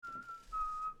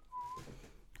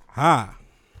Hi.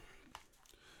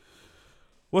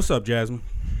 What's up, Jasmine?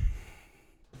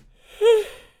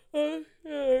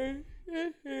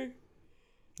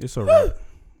 It's all right.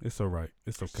 It's all right.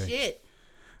 It's okay. Shit.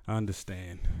 I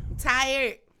understand. I'm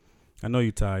tired. I know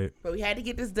you're tired. But we had to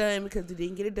get this done because we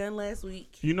didn't get it done last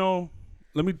week. You know,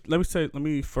 let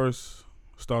me first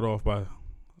start off by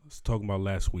talking about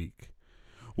last week.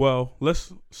 Well,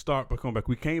 let's start by coming back.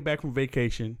 We came back from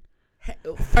vacation.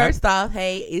 First off,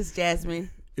 hey, it's Jasmine.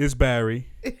 It's Barry.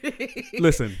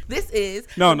 Listen. This is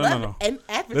No. an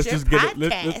Aperture Let's just get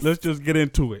podcast. it. Let's just get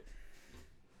into it.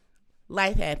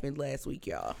 Life happened last week,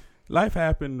 y'all. Life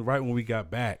happened right when we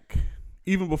got back.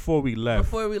 Even before we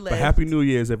left. But Happy New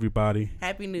Year's, everybody.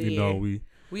 Happy New Year. You know,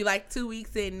 we like 2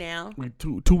 weeks in now. We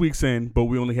two weeks in, but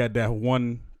we only had that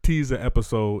one teaser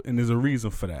episode, and there's a reason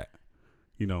for that.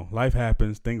 You know, life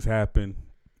happens, things happen.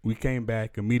 We came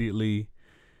back immediately.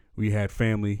 We had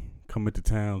family come into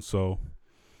town, so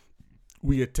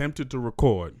we attempted to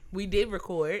record. We did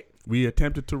record. We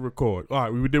attempted to record. All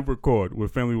right, we did record when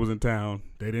family was in town.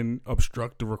 They didn't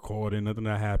obstruct the recording. Nothing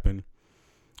that happened.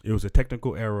 It was a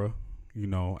technical error. You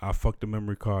know, I fucked the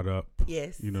memory card up.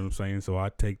 Yes. You know what I'm saying? So I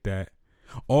take that.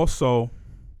 Also,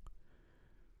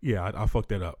 yeah, I fucked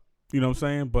that up. You know what I'm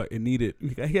saying? But it needed.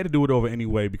 He had to do it over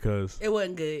anyway because it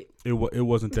wasn't good. It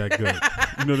wasn't that good.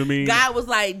 You know what I mean? God was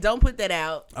like, "Don't put that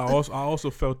out." I also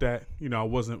felt that I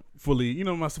wasn't fully. You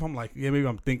know myself. I'm like, yeah, maybe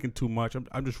I'm thinking too much.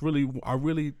 I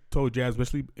really told Jazz,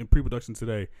 especially in pre-production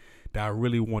today, that I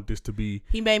really want this to be.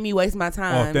 He made me waste my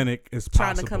time authentic as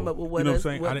trying possible. to come up with what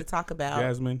to talk about.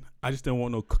 Jasmine, I just didn't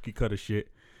want no cookie cutter shit.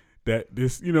 That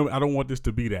this, I don't want this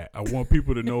to be that. I want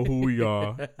people to know who we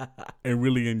are and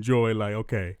really enjoy. Like,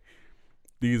 okay.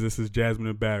 This is Jasmine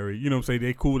and Barry. You know what I'm saying?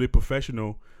 They cool, they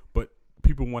professional, but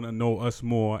people want to know us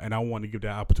more, and I want to give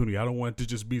that opportunity. I don't want it to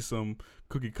just be some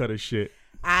cookie cutter shit.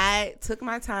 I took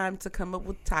my time to come up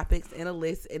with topics and a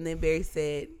list, and then Barry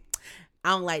said, I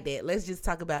don't like that. Let's just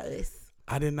talk about us.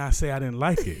 I did not say I didn't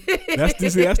like it.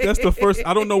 That's the first.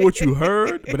 I don't know what you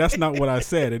heard, but that's not what I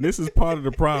said, and this is part of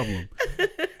the problem.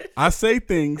 I say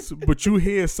things, but you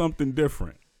hear something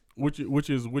different, which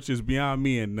is beyond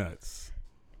me and nuts.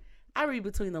 I read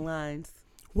between the lines.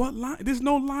 What line? There's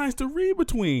no lines to read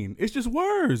between. It's just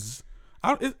words.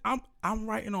 I'm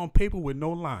writing on paper with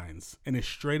no lines, and it's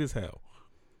straight as hell.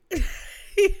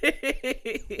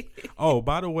 Oh,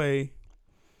 by the way,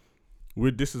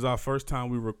 this is our first time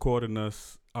we recording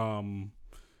us. In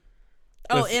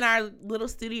our little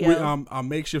studio. Our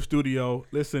makeshift studio.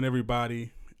 Listen,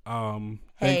 everybody.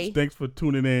 Hey. Thanks for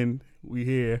tuning in. We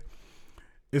here.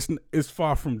 It's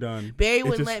far from done. Barry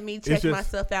wouldn't let me check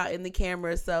myself out in the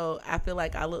camera, so I feel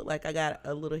like I look like I got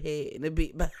a little head and a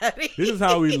big body. This is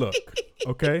how we look,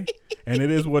 okay? And it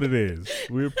is what it is.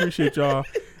 We appreciate y'all.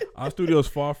 Our studio is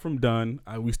far from done.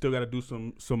 We still got to do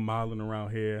some modeling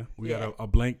around here. We got a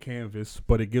blank canvas,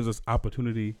 but it gives us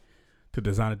opportunity to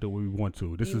design it the way we want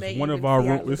to. This is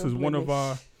one of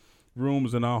our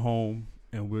rooms in our home.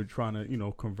 And we're trying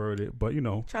to, convert it, but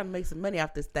trying to make some money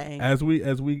off this thing. As we,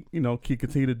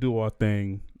 continue to do our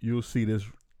thing, you'll see this,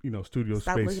 studio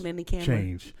Stop space looking in the camera.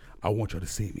 Change. I want y'all to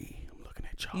see me. I'm looking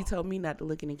at y'all. You told me not to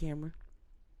look in the camera.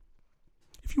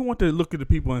 If you want to look at the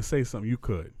people and say something, you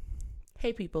could.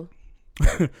 Hey, people.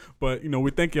 But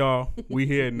we thank y'all. We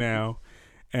here now,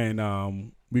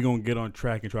 and we're gonna get on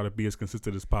track and try to be as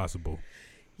consistent as possible.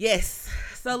 Yes.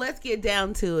 So let's get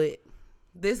down to it.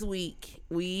 This week,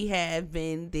 we have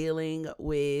been dealing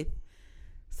with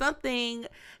something.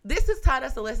 This has taught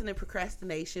us a lesson in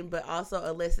procrastination, but also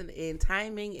a lesson in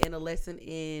timing and a lesson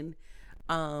in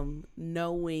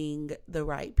knowing the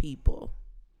right people,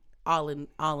 all in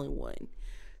one.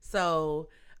 So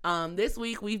this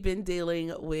week, we've been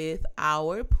dealing with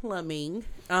our plumbing.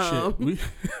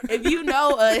 If you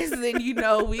know us, then you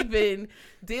know we've been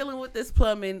dealing with this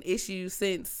plumbing issue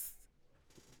since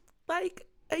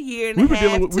a year and a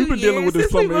half. We've been dealing with this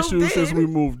plumbing issue since we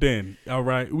moved in. All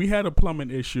right, we had a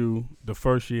plumbing issue the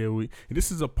first year.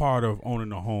 This is a part of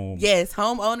owning a home. Yes,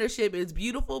 home ownership is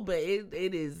beautiful, but it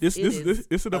is. This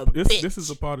is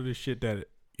a part of the shit that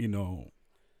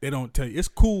they don't tell you. It's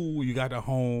cool. You got a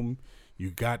home.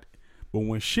 But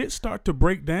when shit start to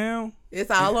break down,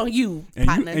 it's all on you.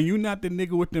 And you not the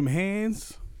nigga with them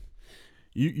hands.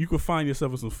 You could find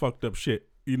yourself in some fucked up shit.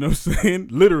 You know what I'm saying?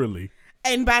 Literally.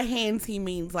 And by hands, he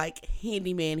means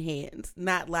handyman hands,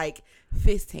 not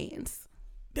fist hands.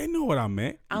 They know what I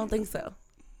meant. I don't think so.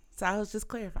 So I was just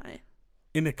clarifying.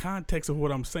 In the context of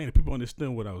what I'm saying, people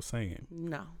understand what I was saying.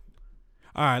 No.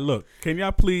 All right, look. Can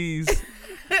y'all please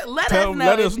let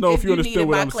us know if you understand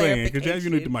what I'm saying? Because you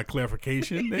need my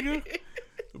clarification, nigga.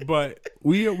 But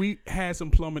we had some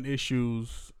plumbing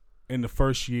issues in the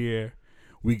first year.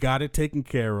 We got it taken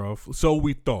care of. So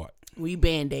we thought. We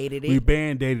band-aided it. We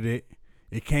band-aided it.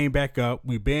 It came back up.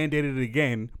 We band-aided it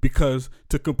again because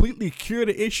to completely cure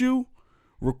the issue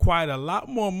required a lot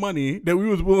more money than we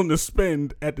was willing to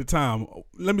spend at the time.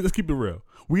 Let's keep it real.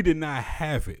 We did not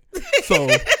have it. So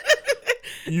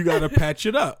you got to patch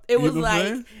it up. It was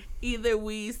like either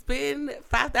we spend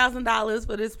 $5,000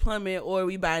 for this plumbing or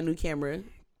we buy a new camera.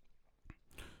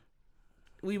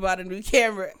 We bought a new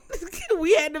camera.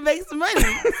 We had to make some money.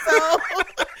 So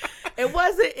it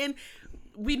wasn't, and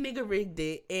we nigga rigged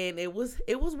it, and it was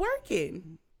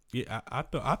working. Yeah, I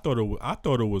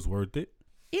thought it was worth it.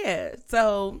 Yeah,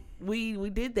 so we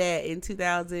did that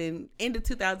in into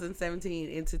 2017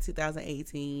 into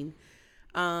 2018.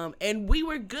 And we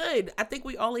were good. I think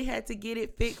we only had to get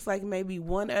it fixed like maybe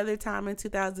one other time in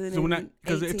 2018.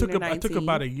 Because it took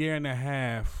about a year and a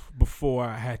half before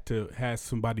I had to have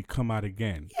somebody come out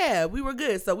again. Yeah, we were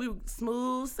good. So we were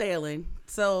smooth sailing.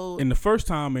 So and the first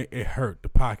time it hurt the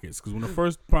pockets because when the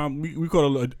first time we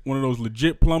call it one of those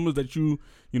legit plumbers that you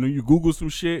Google some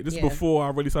shit. This is before I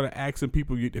really started asking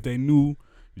people if they knew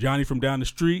Johnny from down the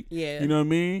street. Yeah, you know what I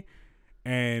mean.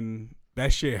 And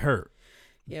that shit hurt.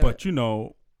 Yeah, but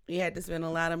we had to spend a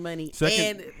lot of money.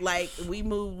 And like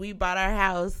we bought our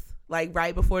house like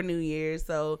right before New Year's.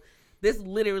 So this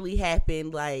literally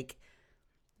happened like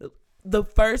the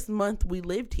first month we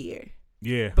lived here.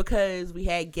 Yeah. Because we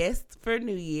had guests for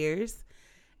New Year's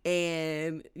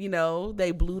and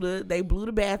they blew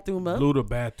the bathroom up. Blew the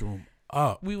bathroom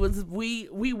up.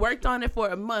 We worked on it for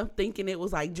a month thinking it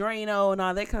was like Drano and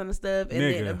all that kind of stuff. And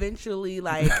then eventually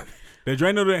like the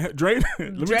Drano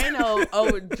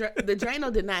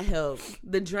did not help.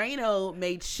 The Drano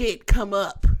made shit come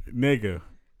up. Nigga.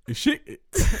 Shit.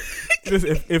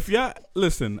 if y'all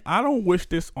listen, I don't wish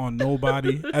this on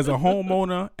nobody. As a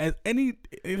homeowner, as any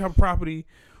property,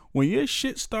 when your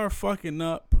shit start fucking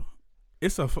up,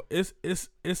 it's a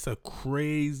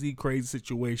crazy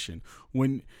situation.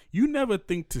 When you never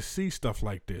think to see stuff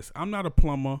like this. I'm not a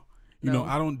plumber. You know,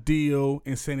 I don't deal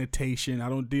in sanitation. I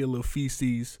don't deal with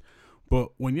feces.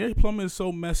 But when your plumbing is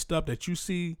so messed up that you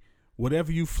see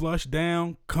whatever you flush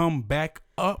down come back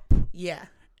up,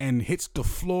 and hits the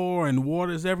floor and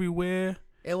water's everywhere,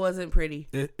 it wasn't pretty.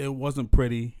 It wasn't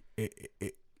pretty.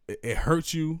 It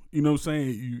hurts you. You know what I'm saying?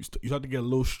 You start to get a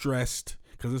little stressed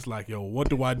because it's like, yo, what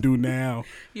do I do now?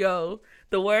 Yo,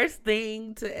 the worst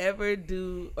thing to ever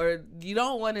do, or you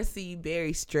don't want to see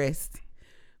Barry stressed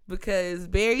because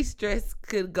Barry stress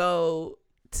could go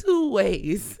two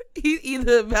ways. He's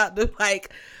either about to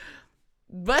like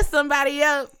bust somebody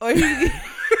up or he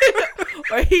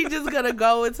just gonna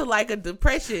go into like a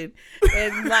depression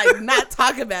and like not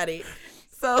talk about it.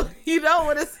 So you don't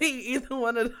want to see either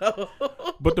one of those.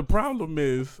 But the problem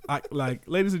is, like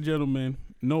ladies and gentlemen,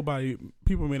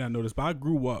 people may not know this, but I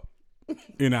grew up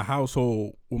in a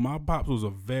household where my pops was a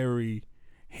very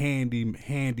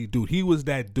handy dude. He was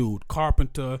that dude,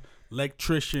 carpenter,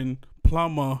 electrician,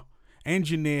 plumber,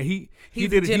 engineer.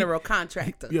 He's a general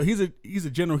contractor. He's a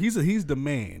general. He's the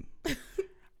man.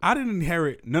 I didn't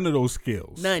inherit none of those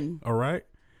skills. None. All right.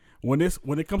 When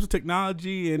it comes to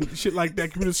technology and shit like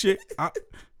that, computer shit,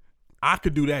 I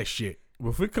could do that shit. But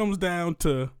if it comes down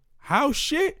to house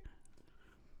shit,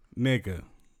 nigga,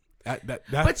 that.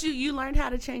 But you learned how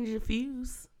to change your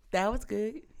fuse. That was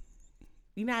good.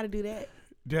 You know how to do that.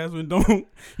 Jasmine, don't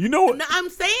you know? No, I'm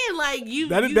saying like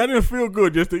that didn't feel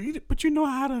good. But you know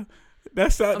how to.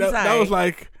 That was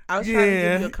like. I was trying to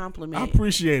give you a compliment. I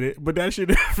appreciate it, but that shit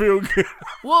didn't feel good.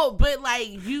 Well, but like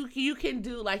you can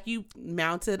do like you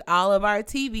mounted all of our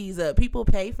TVs up. People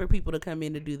pay for people to come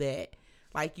in to do that.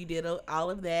 Like you did all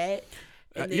of that.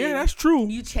 And yeah, that's true.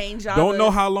 You changed all. Don't know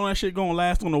how long that shit gonna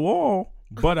last on the wall,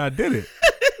 but I did it.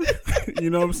 You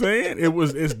know what I'm saying?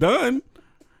 It's done.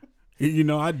 You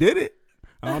know, I did it.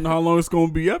 I don't know how long it's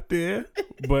gonna be up there,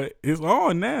 but it's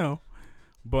on now.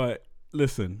 But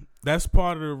listen, that's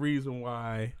part of the reason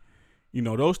why. You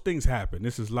know, those things happen.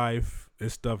 This is life.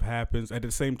 This stuff happens. At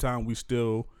the same time, we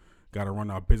still got to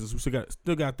run our business. We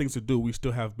still got things to do. We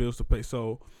still have bills to pay.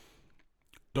 So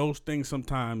those things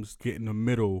sometimes get in the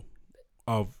middle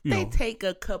of, they take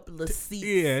a couple of seats.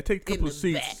 Yeah, take a couple of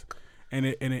seats. And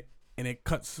it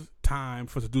cuts time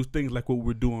for us to do things like what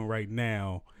we're doing right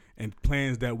now and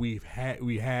plans that we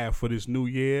have for this new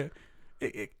year.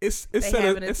 It's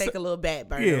having to take a little back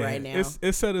burner right now.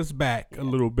 It set us back a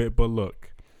little bit, but look.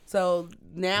 So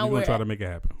now we're gonna try to make it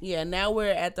happen. Yeah, now we're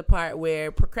at the part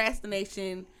where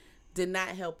procrastination did not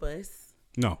help us.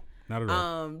 No, not at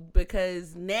all.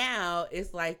 Because now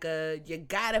it's like you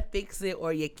gotta fix it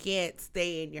or you can't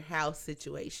stay in your house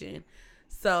situation.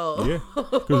 So yeah,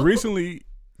 because recently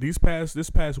this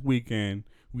past weekend,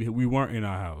 we weren't in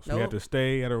our house. Nope. We had to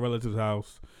stay at a relative's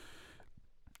house.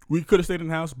 We could have stayed in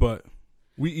the house, but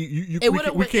it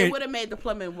would have made the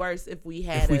plumbing worse if we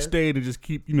stayed and just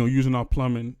keep using our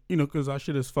plumbing, because our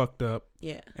shit is fucked up.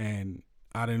 Yeah. And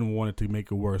I didn't want it to make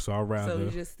it worse, so I'd rather. So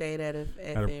we just stayed at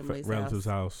a relative's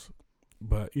house.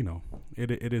 But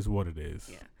it is what it is.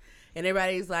 Yeah. And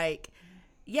everybody's like,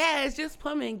 yeah, it's just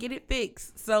plumbing, get it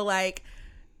fixed. So like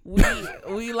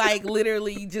we like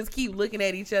literally just keep looking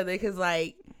at each other because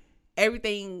like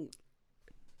everything.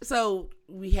 So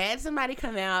we had somebody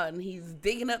come out and he's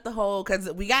digging up the hole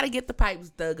because we got to get the pipes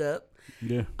dug up.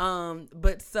 Yeah.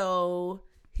 But so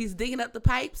he's digging up the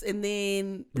pipes and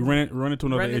then we run into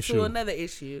another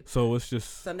issue. So it's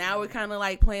just. So now we're kind of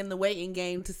like playing the waiting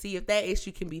game to see if that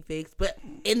issue can be fixed. But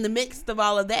in the midst of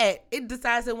all of that, it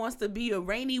decides it wants to be a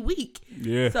rainy week.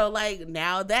 Yeah. So like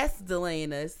now that's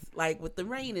delaying us, like with the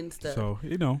rain and stuff. So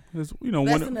that's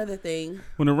another thing.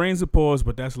 When the rains are paused,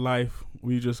 but that's life.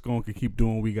 We just going to keep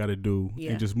doing what we got to do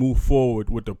and just move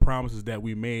forward with the promises that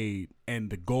we made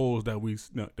and the goals that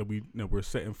we're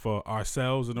setting for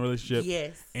ourselves in the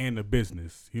relationship and the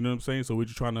business. You know what I'm saying? So we're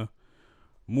just trying to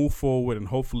move forward and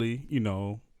hopefully,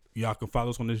 y'all can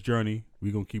follow us on this journey.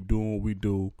 We're going to keep doing what we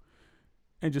do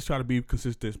and just try to be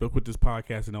consistent, but with this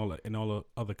podcast and all the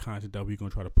other content that we're going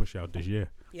to try to push out this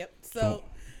year. Yep. So,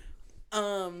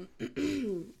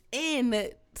 in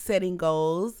setting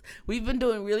goals, we've been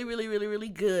doing really, really, really, really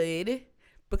good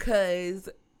because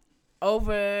while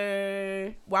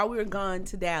we were gone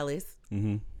to Dallas,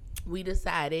 we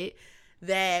decided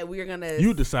that we were gonna.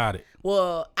 You decided.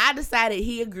 Well, I decided.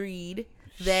 He agreed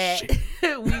that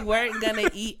we weren't gonna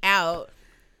eat out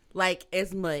like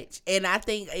as much, and I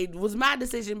think it was my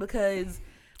decision because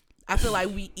I feel like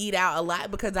we eat out a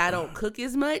lot because I don't cook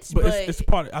as much. But it's a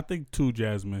part. I think too,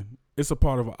 Jasmine. It's a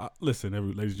part of ladies and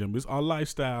gentlemen. It's our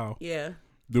lifestyle. Yeah.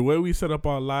 The way we set up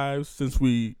our lives since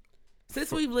we've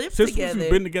lived together. Since we've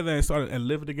been together and started and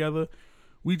lived together,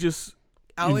 we just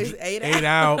always ate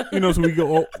out. So we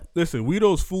go. Listen, we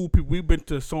those food people. We've been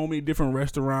to so many different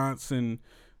restaurants and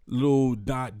little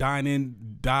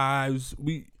dine-in dives.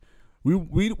 We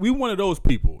one of those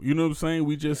people. You know what I'm saying?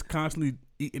 We just constantly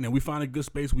eating, and we find a good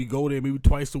space. We go there maybe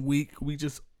twice a week. We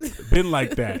just been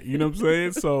like that. You know what I'm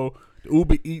saying? So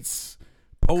Uber Eats,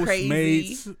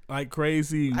 Postmates, like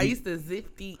crazy. I used to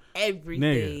Zipty everything.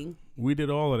 Nigga, we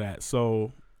did all of that.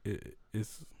 So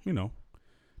it's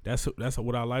that's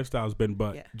what our lifestyle's been.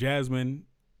 But Jasmine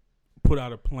put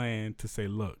out a plan to say,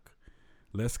 look,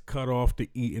 let's cut off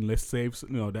the eating. Let's save.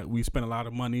 That we spent a lot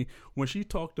of money. When she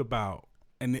talked about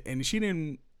and she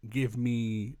didn't give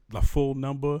me the full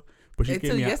number. But she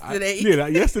gave me yesterday.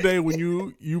 Yesterday when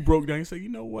you broke down, you said, you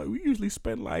know what, we usually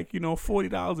spend like,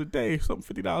 $40 a day,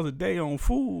 something $50 a day on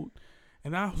food.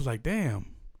 And I was like,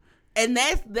 damn. And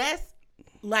that's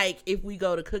like if we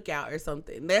go to Cookout or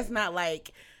something. That's not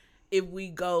like if we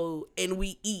go and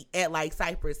we eat at like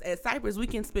Cypress. At Cypress, we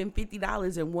can spend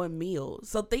 $50 in one meal.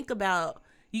 So think about,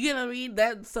 you get what I mean?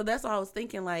 That's what I was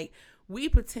thinking, like we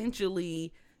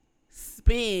potentially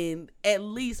spend at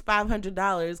least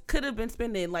 $500. Could have been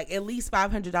spending like at least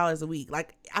 $500 a week.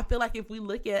 Like I feel like if we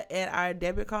look at our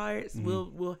debit cards,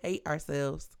 we'll hate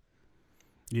ourselves.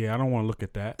 Yeah, I don't want to look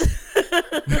at that.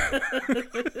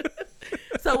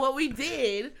 So what we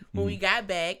did when we got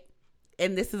back,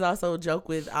 and this is also a joke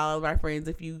with all of our friends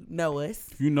if you know us.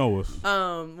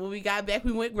 When we got back,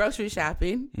 we went grocery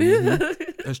shopping.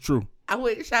 That's true. I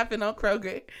went shopping on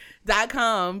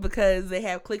Kroger.com because they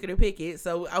have click it or pick it.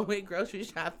 So I went grocery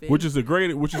shopping, which is a great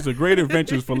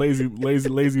adventure for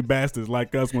lazy bastards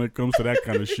like us when it comes to that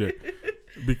kind of shit,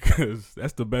 because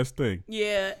that's the best thing.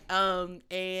 Yeah.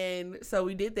 And so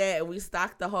we did that and we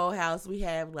stocked the whole house. We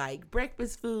have like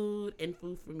breakfast food and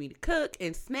food for me to cook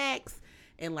and snacks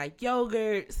and like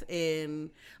yogurts and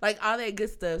like all that good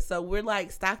stuff. So we're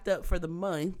like stocked up for the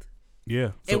month.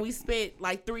 Yeah. And we spent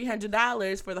like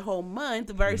 $300 for the whole month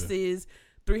versus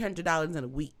 $300 in a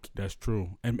week. That's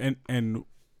true. And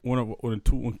when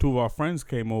two of our friends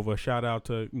came over, shout out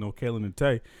to Kaylin and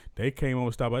Tay, they came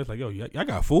over, stopped by. It's like, yo, y'all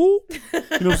got food? You know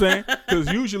what I'm saying?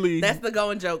 Because usually that's the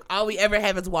going joke. All we ever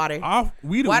have is water.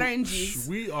 Water and juice.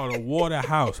 We are the water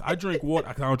house. I drink water.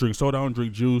 I don't drink soda. I don't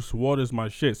drink juice. Water's my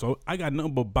shit. So I got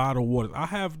nothing but bottled water. I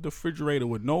have the refrigerator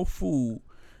with no food.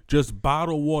 Just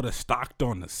bottled water stocked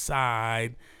on the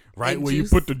side, right and where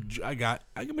juice. You put I got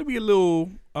maybe a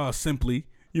little Simply,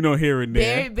 here and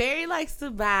there. Barry likes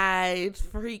to buy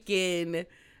freaking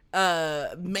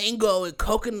mango and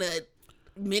coconut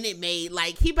Minute Maid.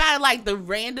 Like he buys like the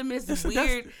randomest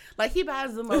weird. Like he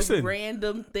buys the most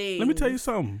random things. Let me tell you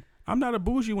something. I'm not a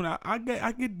bougie when I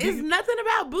get. It's nothing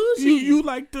about bougie. You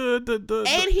like the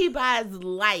and he buys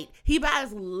light. He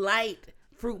buys light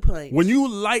fruit punch. When you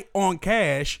light on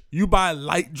cash, you buy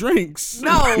light drinks.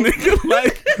 No, nigga,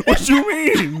 like what you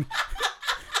mean?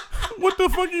 What the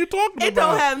fuck are you talking about? It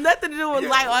don't have nothing to do with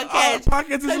light on cash.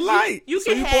 Pockets is light. You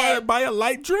can buy a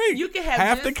light drink. You can have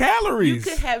half the calories.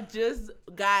 You could have just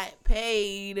got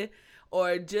paid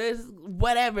or just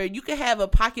whatever. You could have a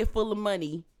pocket full of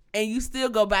money and you still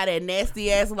go buy that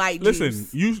nasty ass light juice. Listen,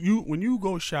 you when you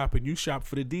go shopping, you shop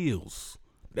for the deals.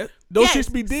 Those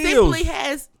should be deals. Simply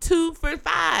has 2 for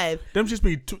 $5. Them should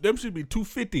be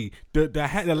 $2.50.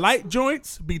 The light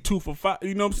joints be 2 for $5.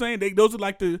 You know what I'm saying? Those are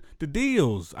like the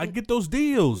deals. I get those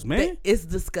deals, man. It's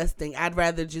disgusting. I'd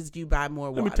rather just you buy more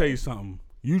water. Let me tell you something.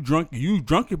 You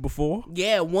drunk it before?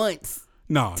 Yeah, once.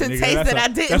 No, to nigga, taste that I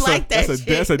didn't like that shit.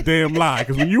 That's a damn lie.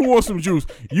 Because when you want some juice,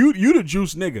 you the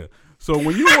juice nigga. So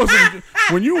when you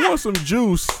want some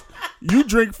juice, you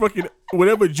drink fucking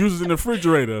whatever juice is in the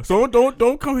refrigerator. So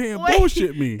don't come here and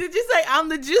bullshit me. Did you say I'm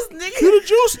the juice nigga? You the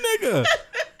juice nigga.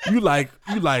 You like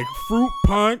fruit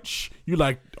punch. You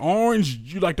like orange.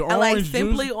 You like the orange juice.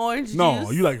 Simply orange juice.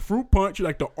 No, you like fruit punch. You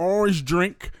like the orange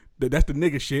drink. That's the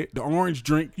nigga shit. The orange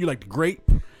drink. You like the grape.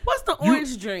 What's the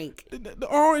orange drink? The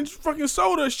orange fucking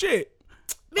soda shit.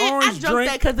 Man, I drunk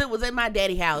that because it was at my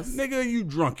daddy's house. Nigga, you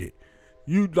drunk it.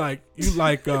 You like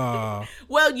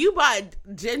Well, you bought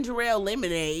ginger ale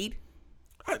lemonade.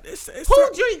 Who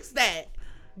drinks that?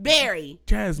 Barry.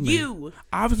 Jasmine. You.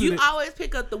 Obviously, you always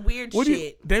pick up the weird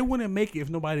shit. They wouldn't make it if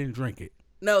nobody didn't drink it.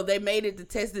 No, they made it to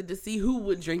test it to see who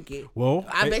would drink it. Well,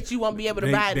 I bet you won't be able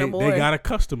to buy it no more. They got a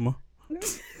customer.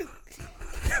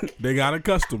 They got a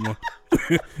customer.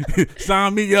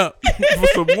 Sign me up for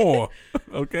some more.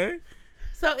 Okay.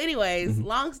 So, anyways,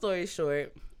 long story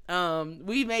short,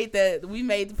 we made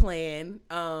the plan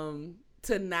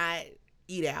to not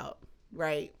eat out,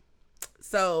 right?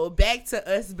 So back to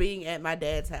us being at my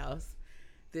dad's house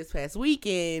this past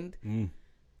weekend.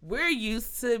 We're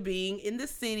used to being in the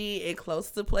city and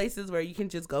close to places where you can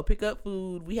just go pick up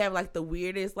food. We have like the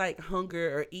weirdest like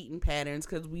hunger or eating patterns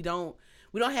because we don't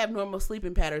have normal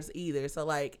sleeping patterns either. So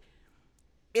like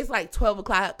it's like 12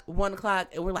 o'clock, 1 o'clock,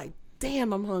 and we're like,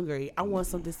 damn, I'm hungry. I want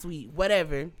something sweet,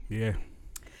 whatever. Yeah.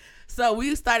 So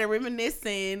we started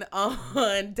reminiscing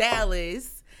on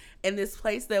Dallas and this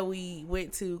place that we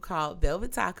went to called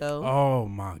Velvet Taco. Oh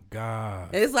my God.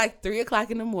 And it's like 3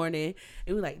 o'clock in the morning.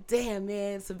 And we're like, damn,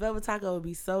 man, some Velvet Taco would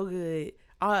be so good.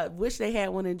 I wish they had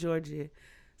one in Georgia.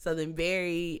 So then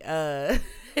Barry,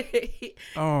 he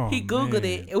Googled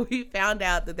it and we found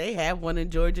out that they have one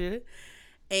in Georgia.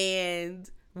 And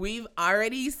we've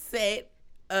already set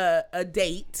a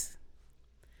date.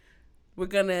 We're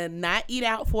going to not eat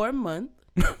out for a month.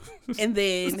 And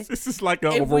then this is like a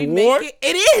reward.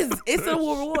 It is. It's a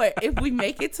reward. If we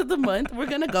make it to the month, we're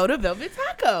going to go to Velvet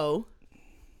Taco.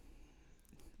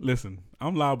 Listen,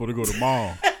 I'm liable to go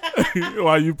tomorrow.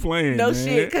 Why you playing? No man?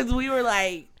 shit, because we were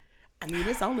like, I mean,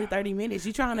 it's only 30 minutes.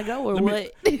 You trying to go or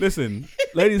what? Listen,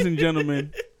 ladies and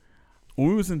gentlemen, when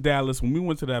we was in Dallas, when we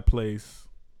went to that place,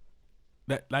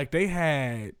 that like they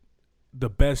had the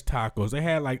best tacos. They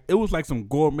had like, it was like some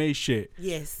gourmet shit.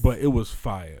 Yes. But it was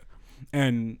fire.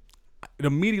 And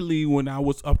immediately when I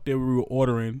was up there, we were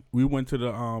ordering. We went to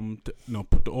the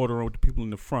put the order on with the people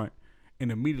in the front,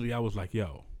 and immediately I was like,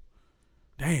 "Yo,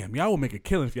 damn, y'all would make a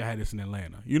killing if y'all had this in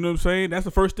Atlanta." You know what I'm saying? That's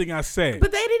the first thing I said.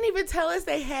 But they didn't even tell us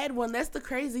they had one. That's the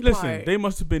crazy part. Listen, they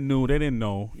must have been new. They didn't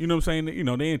know. You know what I'm saying? You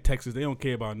know, they in Texas. They don't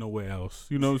care about nowhere else.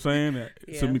 You know what I'm saying?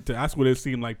 Yeah. That's what it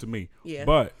seemed like to me. Yeah.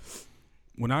 But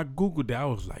when I Googled that, I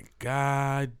was like,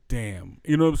 God damn.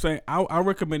 You know what I'm saying? I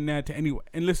recommend that to anyone.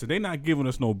 And listen, they not giving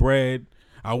us no bread.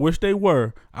 I wish they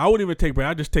were. I wouldn't even take bread.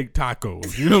 I just take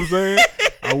tacos. You know what I'm saying?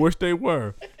 I wish they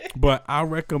were. But I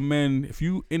recommend if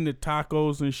you into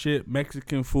tacos and shit,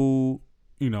 Mexican food,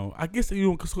 you know, I guess you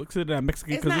don't consider that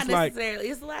Mexican because it's like.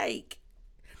 It's like,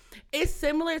 it's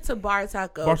similar to Bar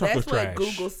Taco. Bar Taco's That's trash. what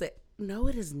Google said. No,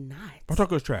 it is not. Bar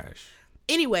Taco's trash.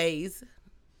 Anyways,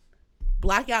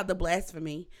 block out the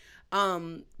blasphemy.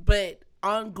 But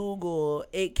on Google,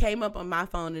 it came up on my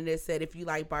phone and it said if you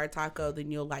like Bar Taco, then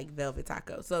you'll like Velvet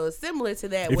Taco. So it's similar to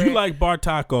that. If you like Bar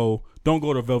Taco, don't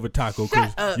go to Velvet Taco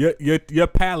because your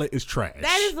palate is trash.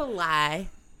 That is a lie.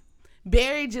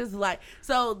 Barry just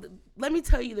so let me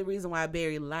tell you the reason why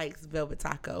Barry likes Velvet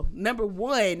Taco. Number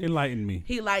one, enlighten me.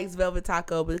 He likes Velvet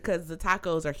Taco because the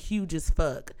tacos are huge as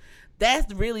fuck.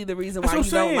 That's really the reason why you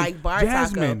don't like Bar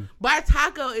Taco. Bar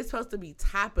Taco is supposed to be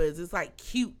tapas. It's like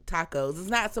cute tacos. It's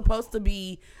not supposed to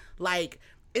be like,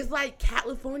 it's like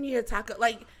California taco.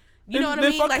 Like, You know what I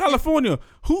mean? Fuck like California.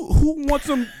 Who wants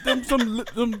some?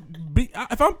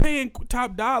 If I'm paying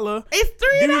top dollar, it's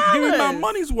 $3. Give me my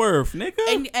money's worth, nigga.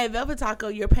 And at Velvet Taco,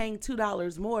 you're paying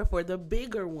 $2 more for the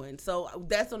bigger one. So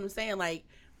that's what I'm saying. Like,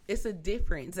 it's a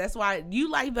difference. That's why you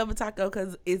like Velvet Taco,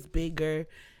 because it's bigger,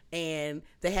 and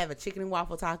they have a chicken and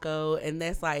waffle taco, and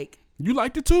that's like, you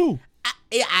liked it too.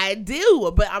 I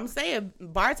do, but I'm saying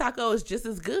bar taco is just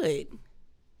as good.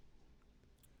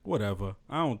 Whatever.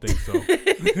 I don't think so.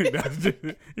 That's just,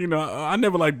 I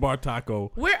never liked bar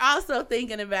taco. We're also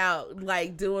thinking about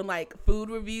like doing like food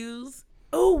reviews.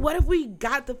 Oh, what if we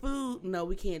got the food? No,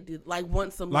 we can't do like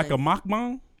once a month. Like a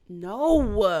mukbang?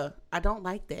 No, I don't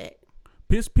like that.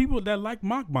 Piss people that like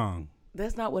mukbang.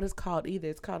 That's not what it's called either.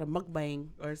 It's called a mukbang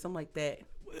or something like that.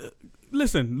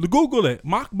 Listen, Google it.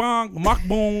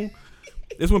 Mukbang.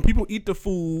 It's when people eat the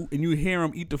food and you hear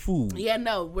them eat the food. Yeah,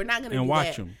 no, we're not gonna and do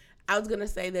watch that. them. I was gonna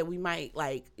say that we might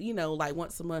like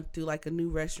once a month do like a new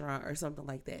restaurant or something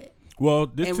like that. Well,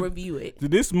 review it.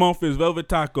 This month is Velvet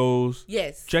Tacos.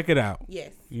 Yes. Check it out.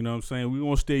 Yes. You know what I'm saying? We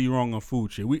won't steer you wrong on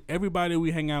food shit. Everybody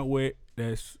we hang out with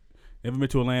that's never been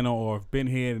to Atlanta or have been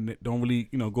here and don't really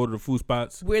go to the food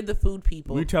spots. We're the food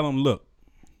people. We tell them, look,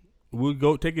 we'll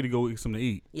go take you to go eat something to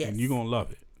eat. Yes. And you're gonna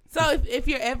love it. So if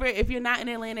you're not in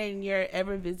Atlanta and you're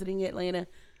ever visiting Atlanta,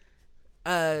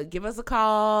 give us a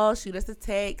call, shoot us a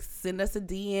text, send us a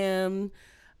DM,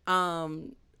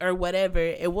 or whatever,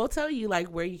 and we'll tell you like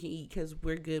where you can eat, because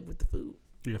we're good with the food.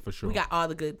 Yeah, for sure. We got all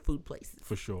the good food places.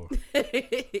 For sure.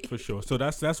 For sure. So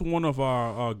that's one of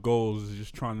our goals, is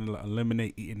just trying to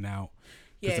eliminate eating out.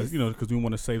 Yes. Because we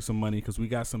want to save some money, because we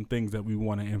got some things that we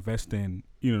want to invest in,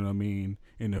 you know what I mean,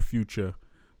 in the future.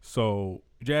 So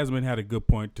Jasmine had a good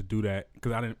point to do that,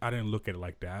 because I didn't look at it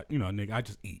like that. Nigga, I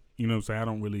just eat. You know what I'm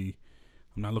saying?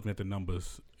 I'm not looking at the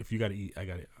numbers. If you got to eat,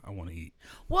 I want to eat.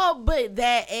 Well, but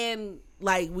that, and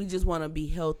like we just want to be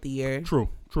healthier. True.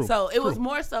 So it was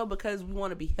more so because we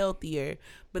want to be healthier.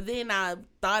 But then I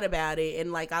thought about it,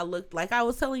 and like I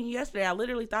was telling you yesterday, I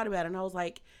literally thought about it, and I was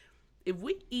like, if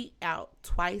we eat out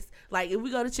twice, like if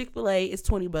we go to Chick-fil-A, it's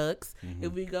 $20. Mm-hmm.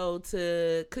 If we go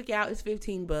to Cookout, it's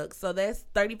 $15. So that's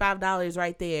 $35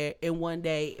 right there in one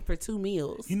day for 2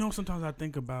 meals. Sometimes I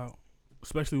think about,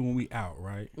 especially when we out,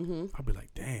 right? Mm-hmm. I'll be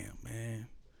like, damn, man.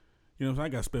 I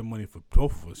got to spend money for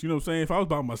both of us. You know what I'm saying? If I was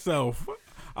by myself,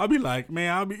 I'll be like,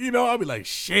 man, I'll be like,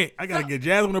 shit, I got to get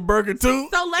Jasmine a burger too.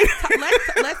 So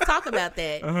let's talk about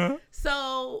that. Uh-huh.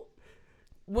 So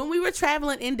when we were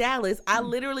traveling in Dallas, I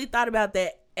literally thought about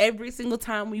that every single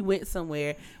time we went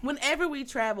somewhere. Whenever we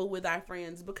travel with our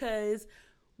friends, because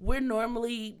we're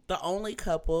normally the only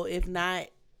couple. If not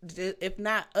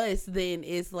us, then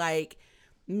it's like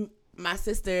my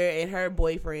sister and her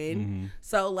boyfriend. Mm-hmm.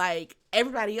 So like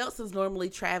everybody else is normally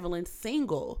traveling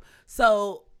single.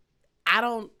 So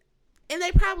and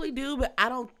they probably do, but I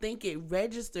don't think it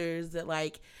registers that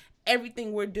like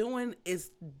everything we're doing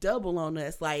is double on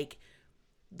us. Like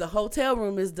the hotel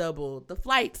room is double, the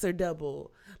flights are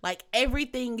double, like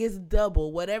everything is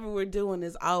double. Whatever we're doing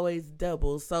is always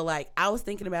double. So like I was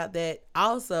thinking about that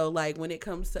also, like when it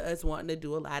comes to us wanting to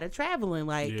do a lot of traveling,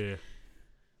 like yeah.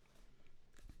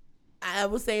 I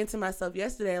was saying to myself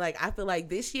yesterday, like, I feel like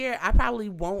this year I probably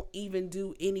won't even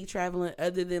do any traveling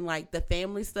other than like the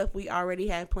family stuff we already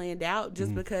had planned out,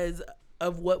 just because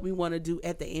of what we want to do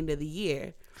at the end of the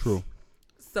year. True.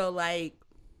 So like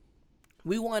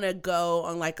we want to go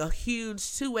on like a huge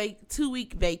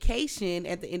 2-week vacation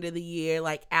at the end of the year,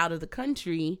 like out of the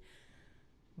country.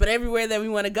 But everywhere that we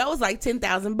want to go is like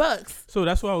 $10,000. So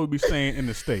that's what I would be saying in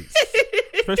the States.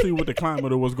 Especially with the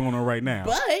climate of what's going on right now.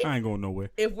 But I ain't going nowhere.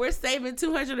 If we're saving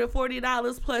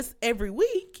 $240 plus every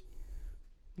week,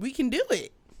 we can do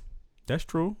it. That's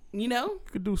true. We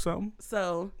could do something.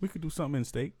 So we could do something in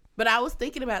state. But I was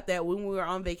thinking about that when we were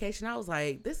on vacation. I was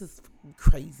like, this is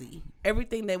crazy.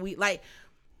 Everything that we like,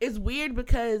 it's weird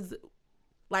because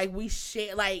like we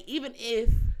share, like even if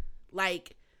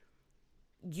like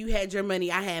you had your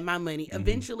money, I had my money. Mm-hmm.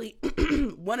 Eventually,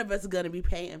 one of us is going to be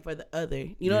paying for the other.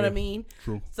 You know what I mean?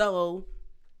 True. So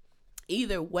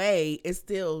either way, it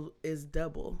still is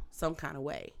double some kind of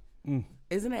way.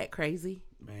 Isn't that crazy?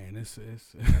 Man, it's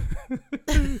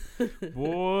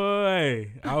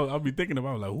boy. I'll be thinking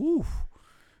about like, oof,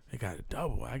 they got a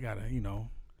double. I got to,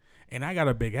 and I got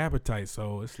a big appetite,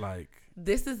 so it's like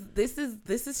this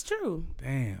is true.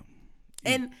 Damn.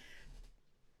 And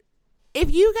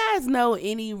if you guys know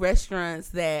any restaurants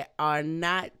that are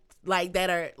not like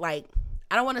that are like,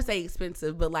 I don't want to say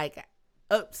expensive, but like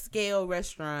upscale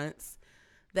restaurants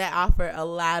that offer a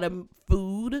lot of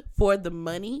food for the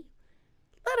money,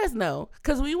 let us know,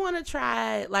 because we want to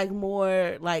try like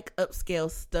more like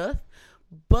upscale stuff.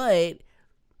 But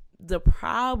the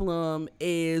problem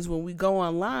is when we go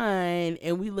online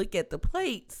and we look at the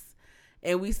plates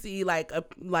and we see like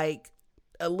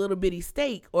a little bitty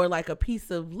steak or like a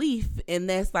piece of leaf, and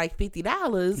that's like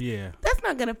 $50. Yeah, that's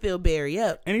not gonna fill Barry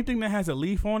up. Anything that has a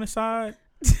leaf on the side,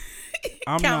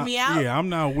 Count me out. Yeah, I'm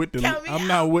not with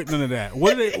not with none of that.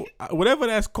 Whatever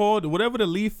that's called, whatever the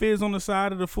leaf is on the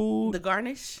side of the food, the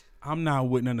garnish. I'm not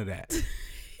with none of that.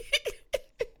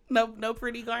 No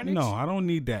pretty garnish. No, I don't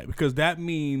need that because that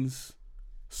means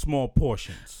small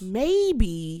portions.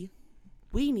 Maybe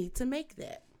we need to make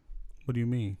that. What do you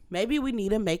mean? Maybe we need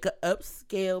to make an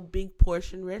upscale big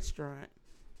portion restaurant.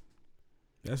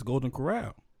 That's Golden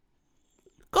Corral.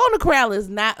 Golden Corral is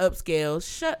not upscale.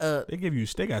 Shut up. They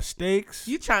got steaks.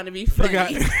 You trying to be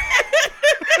funny.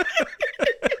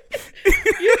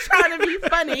 You trying to be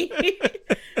funny.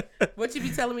 What you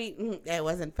be telling me? That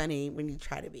wasn't funny when you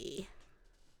try to be.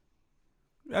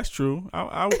 That's true.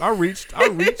 I reached.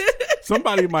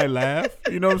 Somebody might laugh.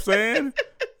 You know what I'm saying?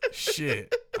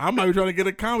 Shit. I might be trying to get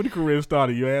a comedy career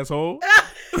started, you asshole.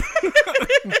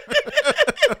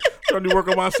 Trying to work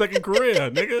on my second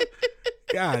career, nigga.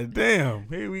 God damn.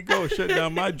 Here we go. Shut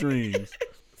down my dreams.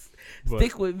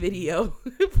 Stick with video,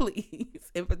 please,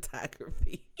 and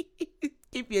photography.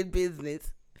 Keep your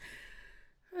business.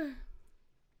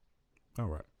 All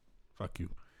right. Fuck you.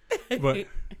 But,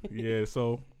 yeah,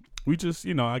 so we just,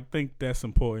 I think that's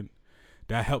important.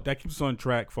 That keeps us on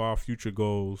track for our future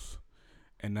goals.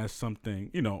 And that's something,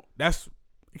 it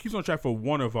keeps on track for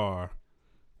one of our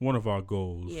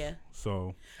goals. Yeah.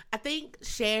 So I think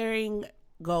sharing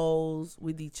goals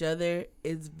with each other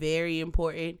is very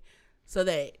important so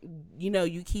that,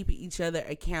 you keep each other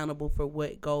accountable for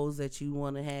what goals that you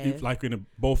want to have. Like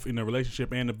both in the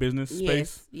relationship and the business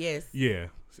space. Yes. Yeah.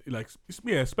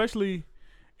 Especially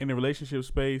in the relationship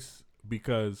space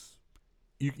because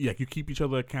you keep each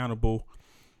other accountable.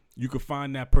 You could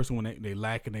find that person when they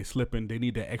lack and they slipping. They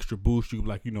need that extra boost. You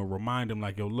remind them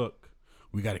like, yo, look,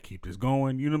 we got to keep this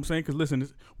going. You know what I'm saying? Because listen,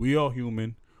 we all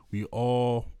human. We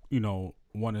all,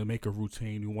 want to make a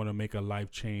routine. We want to make a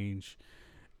life change.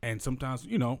 And sometimes,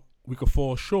 we could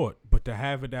fall short. But to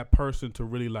have that person to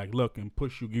really like look and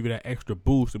push you, give you that extra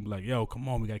boost and be like, yo, come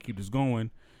on, we got to keep this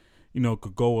going.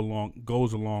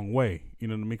 Goes a long way. You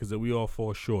know what I mean? Because we all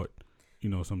fall short.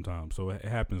 Sometimes. So it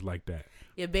happens like that.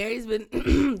 Yeah, Barry's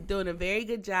been doing a very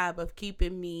good job of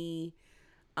keeping me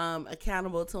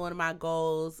accountable to one of my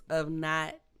goals of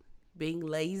not being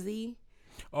lazy.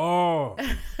 Oh,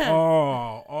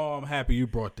 I'm happy you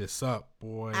brought this up,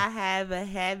 boy. I have a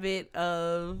habit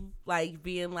of like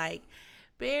being like,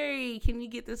 Barry, can you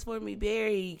get this for me?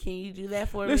 Barry, can you do that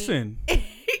for me? Listen,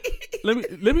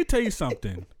 let me tell you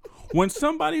something. When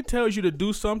somebody tells you to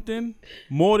do something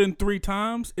more than 3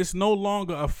 times, it's no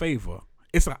longer a favor.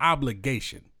 It's an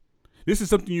obligation. This is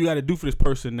something you got to do for this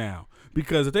person now.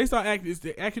 Because if they start acting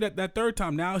that 3rd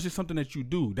time, now it's just something that you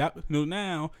do.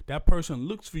 Now that person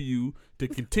looks for you to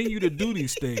continue to do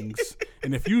these things.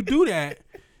 And if you do that,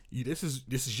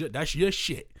 that's your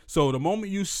shit. So the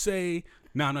moment you say,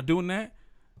 "Nah, I'm not doing that,"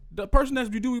 the person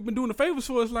we've been doing the favors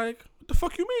for is like, "What the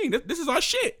fuck you mean? This is our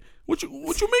shit. What you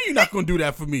mean you're not gonna do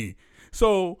that for me?"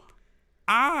 So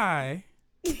I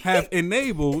have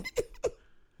enabled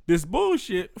this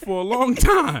bullshit for a long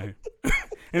time.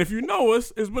 And if you know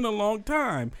us, it's been a long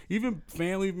time. Even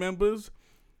family members,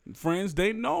 friends,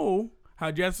 they know how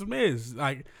Jasmine is.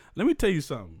 Like, let me tell you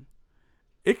something.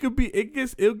 It'll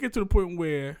get to the point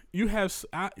where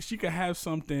she could have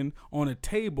something on a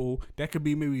table that could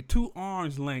be maybe 2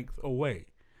 arms length away.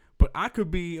 But I could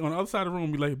be on the other side of the room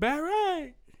and be like,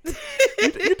 Barry, you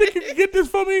think you can get this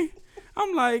for me?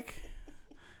 I'm like,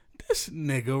 this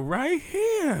nigga right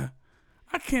here.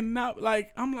 I cannot,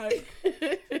 I'm like,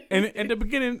 and at the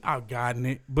beginning, I've gotten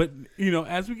it. But,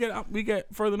 as we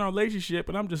get further in our relationship,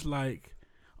 and I'm just like,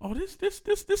 oh, this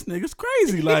nigga's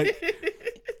crazy.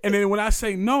 And then when I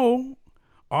say no,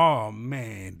 oh,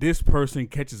 man, this person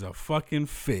catches a fucking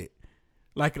fit.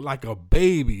 Like a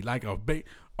baby.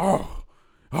 Oh,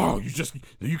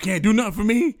 you can't do nothing for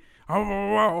me?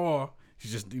 Oh.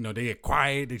 She's just, they get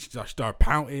quiet. They start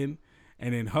pouting.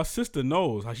 And then her sister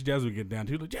knows how Jasmine get down.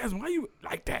 She's like, Jasmine, why you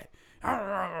like that?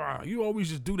 You always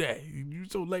just do that. You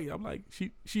so late. I'm like,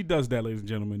 she does that, ladies and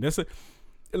gentlemen.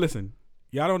 Listen,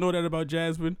 y'all don't know that about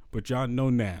Jasmine, but y'all know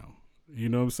now. You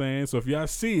know what I'm saying? So if y'all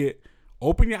see it,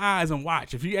 open your eyes and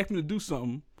watch. If you ask me to do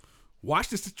something, watch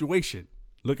the situation.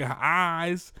 Look at her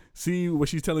eyes, see what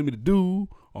she's telling me to do,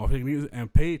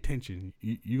 and pay attention.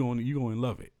 You gonna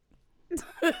love it.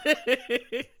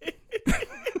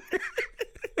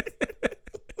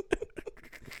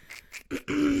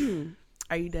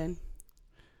 Are you done?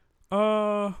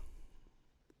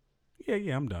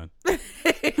 yeah, I'm done.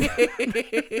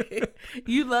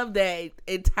 You love that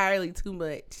entirely too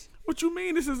much. What you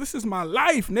mean? This is my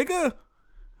life, nigga.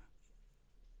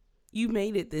 You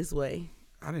made it this way.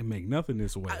 I didn't make nothing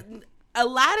this way. A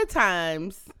lot of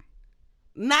times,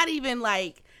 not even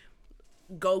like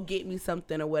go get me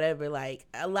something or whatever. Like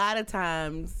a lot of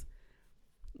times,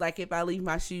 like if I leave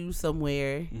my shoes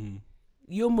somewhere,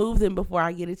 you'll move them before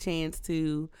I get a chance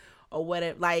to, or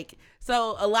whatever. Like,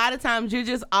 so a lot of times you're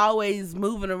just always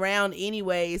moving around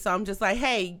anyway. So I'm just like,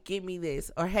 hey, get me this,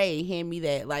 or hey, hand me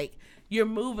that. Like, you're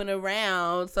moving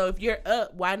around. So if you're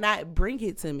up, why not bring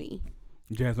it to me?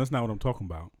 Jazz, that's not what I'm talking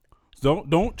about.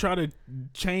 Don't try to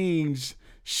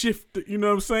shift, you know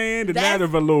what I'm saying, the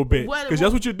narrative a little bit, because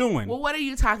that's what you're doing. Well, what are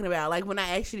you talking about? Like when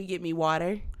I asked you to get me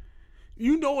water?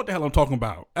 You know what the hell I'm talking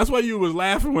about. That's why you was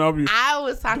laughing when I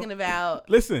was talking about.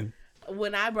 Listen.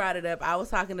 When I brought it up, I was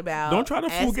talking about don't try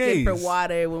to asking for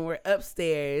water when we're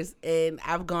upstairs, and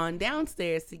I've gone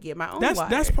downstairs to get my own water.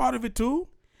 That's part of it too.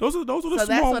 Those are the small ones. So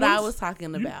that's what I was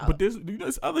talking about. But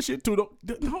there's other shit too.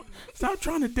 Don't stop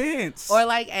trying to dance. Or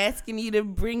like asking you to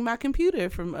bring my computer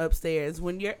from upstairs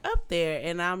when you're up there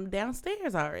and I'm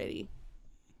downstairs already.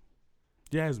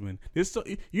 Jasmine,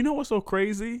 you know what's so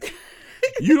crazy?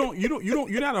 You're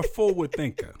not a forward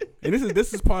thinker, and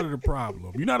this is part of the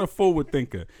problem. You're not a forward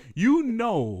thinker. You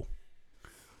know,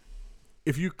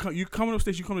 if you coming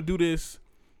upstairs, you come to do this.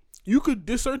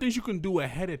 There's certain things you can do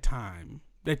ahead of time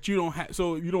that you don't have,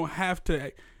 so you don't have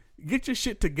to get your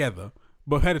shit together.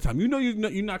 But ahead of time, you know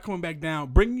you're not coming back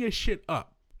down. Bring your shit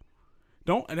up.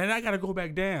 And then I gotta go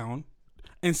back down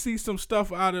and see some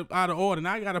stuff out of order, and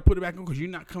I gotta put it back on because you're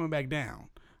not coming back down.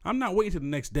 I'm not waiting till the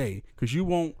next day because you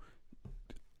won't.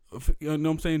 You know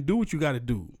what I'm saying? Do what you got to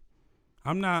do.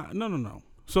 I'm not. No.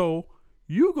 So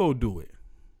you go do it.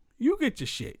 You get your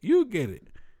shit. You get it.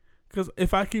 Because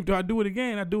if I do it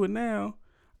again, I do it now.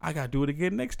 I got to do it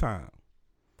again next time.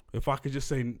 If I could just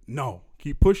say no,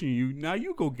 keep pushing you. Now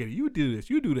you go get it. You do this.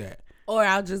 You do that. Or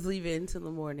I'll just leave it until the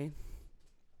morning.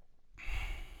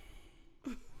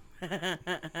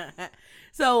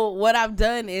 So what I've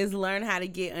done is learn how to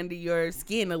get under your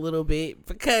skin a little bit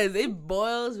because it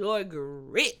boils your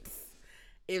grits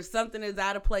if something is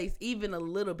out of place even a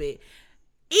little bit.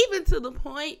 Even to the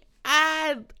point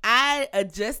I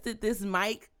adjusted this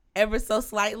mic ever so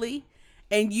slightly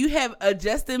and you have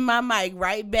adjusted my mic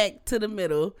right back to the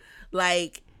middle.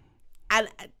 Like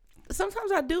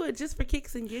sometimes I do it just for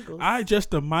kicks and giggles. I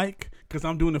adjust the mic because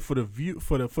I'm doing it for the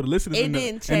listeners and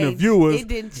the viewers. It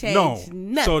didn't change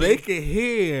nothing. So they can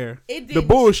hear the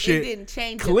bullshit it didn't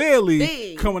change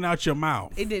clearly coming out your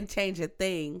mouth. It didn't change a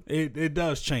thing. It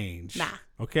does change. Nah.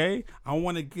 Okay? I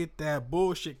want to get that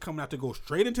bullshit coming out to go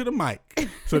straight into the mic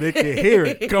so they can hear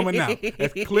it coming out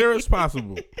as clear as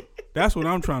possible. That's what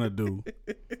I'm trying to do.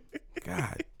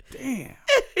 God damn.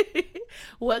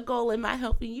 What goal am I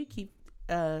helping you keep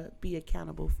be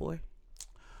accountable for?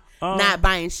 Not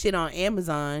buying shit on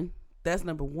Amazon. That's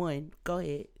number one. Go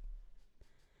ahead.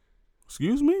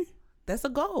 Excuse me? That's a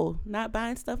goal. Not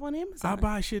buying stuff on Amazon. I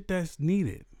buy shit that's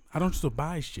needed. I don't just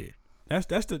buy shit. That's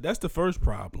the first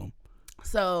problem.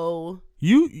 So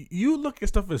you look at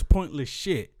stuff as pointless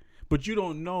shit, but you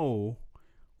don't know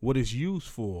what it's used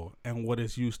for and what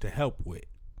it's used to help with.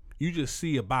 You just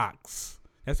see a box.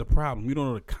 That's a problem. You don't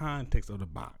know the context of the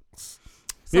box.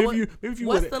 So maybe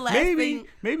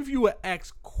if you would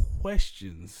ask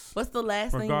questions. What's the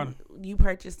last thing you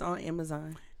purchased on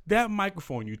Amazon? That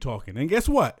microphone you talking. And guess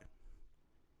what?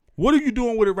 What are you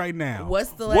doing with it right now?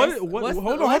 What's the last?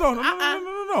 Hold on.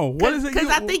 No. What is it? Because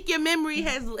I think your memory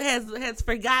has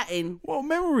forgotten. Well,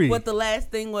 memory. What the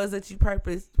last thing was that you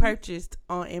purchased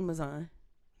on Amazon?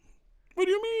 What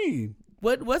do you mean?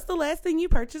 What's the last thing you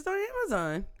purchased on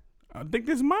Amazon? I think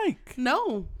this mic.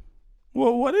 No.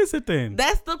 Well, what is it then?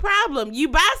 That's the problem. You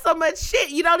buy so much shit,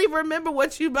 you don't even remember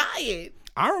what you buying.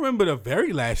 I remember the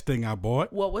very last thing I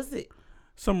bought. What was it?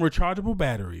 Some rechargeable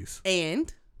batteries.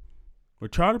 And?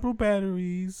 Rechargeable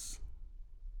batteries.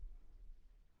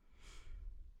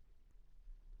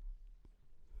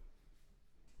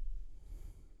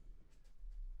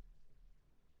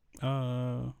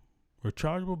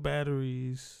 Rechargeable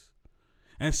batteries.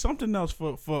 And something else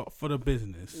for the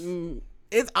business.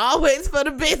 It's always for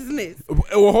the business.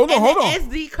 Well, hold on.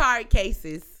 SD card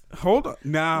cases. Hold on.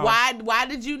 Now. Why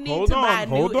did you need to buy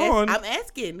new? I'm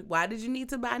asking. Why did you need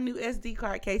to buy new SD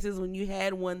card cases when you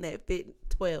had one that fit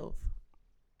 12?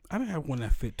 I didn't have one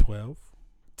that fit 12.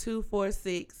 2, 4,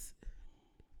 6,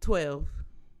 12.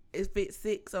 It fits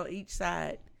 6 on each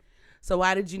side. So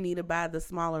why did you need to buy the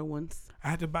smaller ones?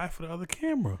 I had to buy for the other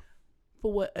camera.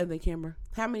 For what other camera?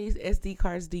 How many SD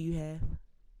cards do you have?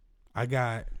 I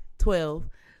got 12.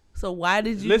 So why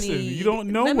did you listen? need... You don't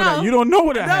know you don't know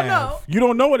what I have. No. You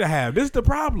don't know what I have. This is the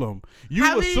problem.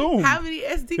 Assume. How many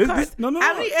SD cards? How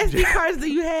many SD cards do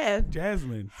you have,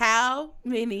 Jasmine? How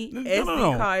many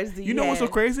SD cards do you have? You know what's so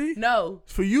crazy? No.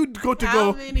 For you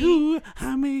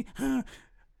how many?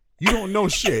 You don't know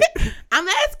shit. I'm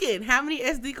asking, how many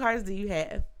SD cards do you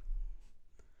have?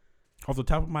 Off the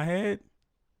top of my head,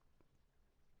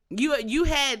 you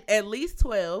had at least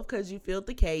 12 because you filled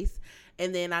the case.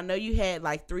 And then I know you had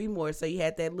like 3 more, so you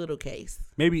had that little case.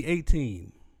 Maybe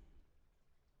 18.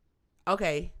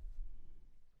 Okay.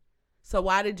 So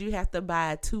why did you have to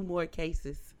buy 2 more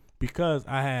cases? Because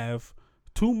I have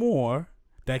 2 more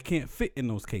that can't fit in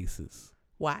those cases.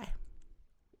 Why?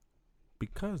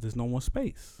 Because there's no more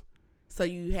space. So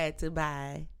you had to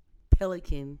buy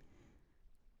Pelican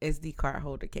SD card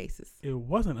holder cases. It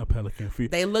wasn't a Pelican for you.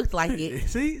 They looked like it.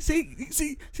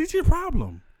 See your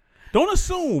problem. Don't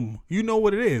assume you know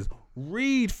what it is.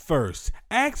 Read first.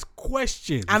 Ask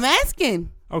questions. I'm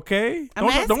asking. Okay?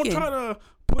 Don't try to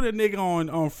put a nigga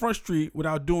on Front Street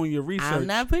without doing your research. I'm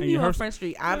not putting you on Front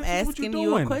Street. I'm asking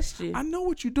you a question. I know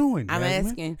what you're doing. I'm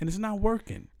Jasmine, asking. And it's not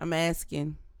working. I'm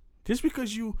asking. Just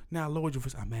because you now lowered your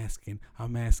voice, I'm asking.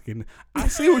 I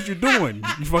see what you're doing,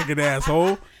 you fucking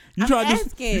asshole. You trying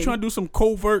to do some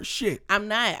covert shit. I'm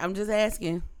not. I'm just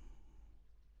asking.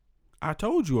 I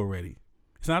told you already.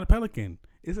 It's not a Pelican.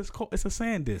 It's a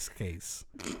SanDisk case.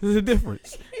 There's a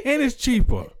difference. And it's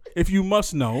cheaper, if you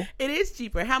must know. It is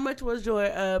cheaper. How much was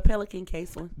your Pelican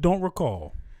case one? Don't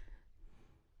recall.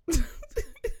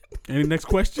 Any next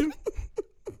question?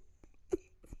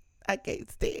 I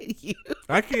can't stand you.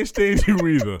 I can't stand you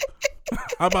either.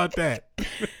 How about that?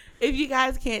 If you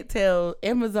guys can't tell,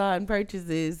 Amazon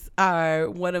purchases are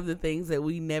one of the things that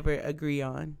we never agree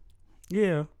on.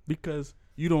 Yeah, because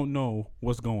you don't know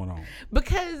what's going on.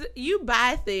 Because you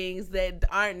buy things that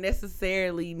aren't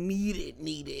necessarily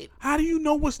needed. How do you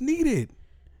know what's needed?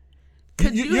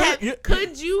 Could you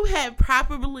have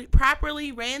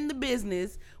properly ran the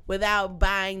business without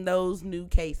buying those new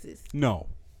cases? No.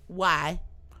 Why?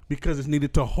 Because it's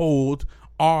needed to hold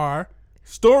our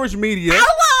storage media. How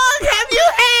long have you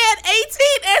had 18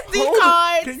 SD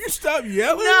cards? Can you stop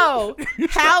yelling? No.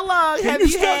 How long have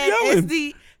you had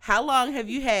SD? How long have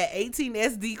you had 18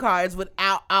 SD cards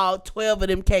without all 12 of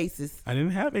them cases? I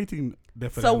didn't have 18 for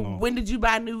so that long. When did you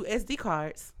buy new SD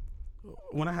cards?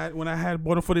 When I had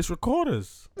bought them for these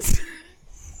recorders.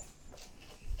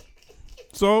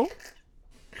 So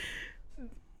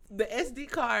the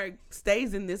SD card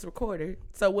stays in this recorder.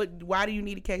 So why do you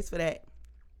need a case for that?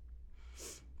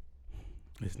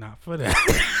 It's not for that.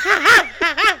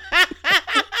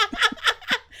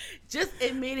 Just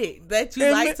admit it that you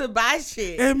like to buy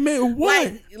shit. Admit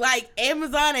what? Like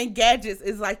Amazon and gadgets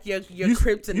is like your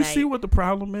kryptonite. You see what the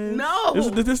problem is? No.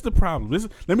 This is the problem.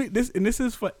 This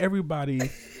is for everybody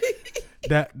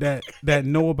that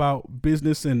know about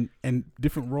business and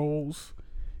different roles.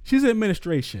 She's in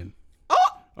administration. Oh.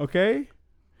 Okay?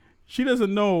 She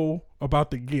doesn't know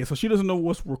about the gear, so she doesn't know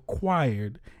what's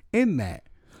required in that.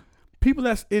 People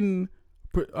that's in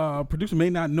production may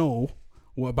not know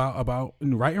about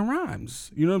writing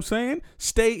rhymes. You know what I'm saying?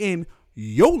 Stay in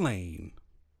your lane,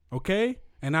 okay?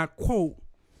 And I quote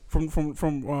from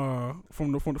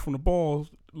the balls,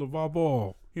 LeVar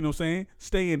Ball. You know what I'm saying?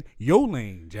 Stay in your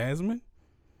lane, Jasmine,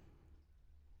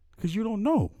 because you don't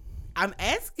know. I'm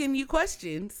asking you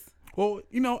questions. Well,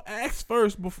 ask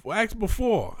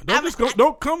before.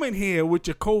 Don't come in here with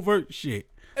your covert shit.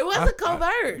 It wasn't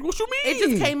covert. What you mean? It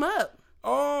just came up.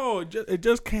 Oh, it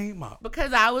just came up.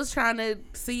 Because I was trying to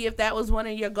see if that was one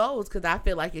of your goals, because I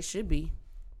feel like it should be.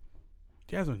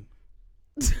 Jasmine.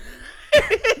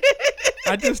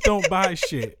 I just don't buy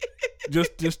shit.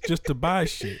 Just to buy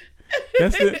shit.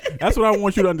 That's it. That's what I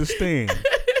want you to understand.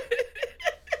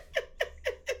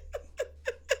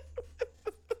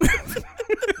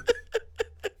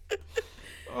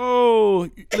 Oh,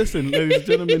 listen, ladies and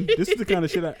gentlemen, this is the kind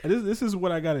of shit this is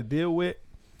what I got to deal with,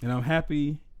 and I'm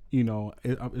happy,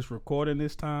 it's recording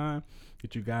this time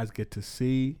that you guys get to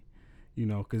see,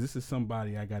 because this is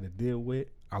somebody I got to deal with.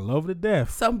 I love to death.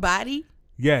 Somebody?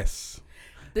 Yes.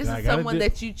 This is someone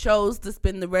that you chose to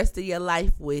spend the rest of your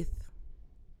life with.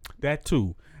 That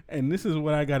too. And this is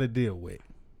what I got to deal with.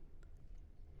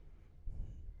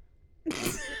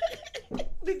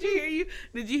 Did you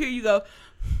hear you go?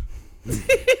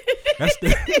 That's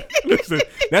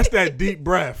that deep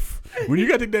breath. When you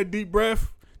got to take that deep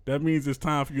breath, that means it's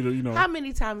time for you to, How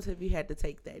many times have you had to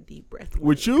take that deep breath?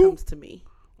 With you? It comes to me.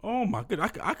 Oh my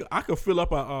goodness, I could fill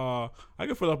up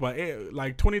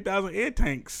like 20,000 air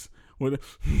tanks With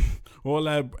all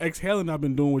that exhaling I've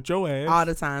been doing with your ass all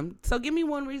the time. So give me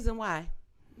one reason why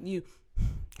you.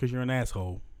 Because you're an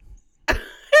asshole.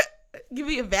 Give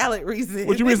me a valid reason.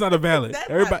 What you mean it's not a valid?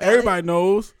 Everybody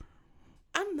knows.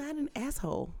 I'm not an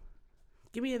asshole.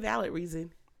 Give me a valid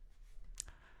reason.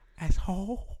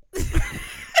 Asshole.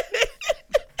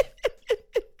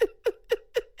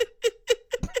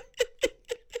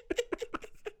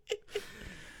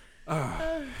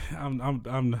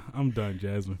 I'm done,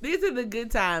 Jasmine. These are the good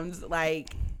times.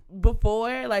 Like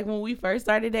before, like when we first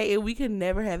started dating, we could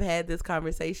never have had this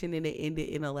conversation and it ended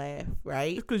in a laugh,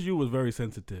 right? It's because you was very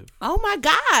sensitive. Oh my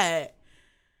God,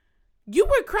 you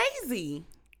were crazy.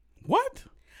 What?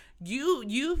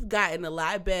 You've gotten a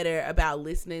lot better about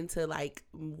listening to like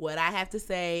what I have to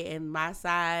say and my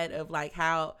side of like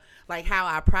how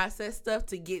I process stuff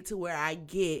to get to where I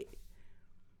get.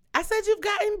 I said you've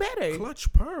gotten better.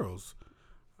 Clutch pearls.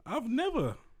 I've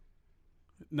never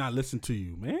not listened to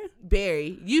you, man.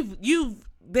 Barry,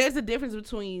 there's a difference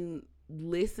between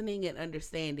listening and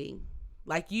understanding.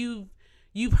 Like you've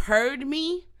heard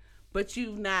me, but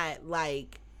you've not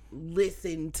like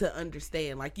listened to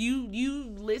understand. Like you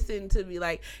listen to me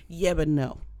like, yeah, but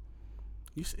no.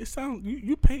 It sounds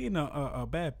you painting a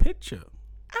bad picture.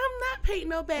 I'm not painting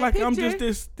no bad like picture. I'm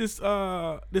just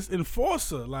this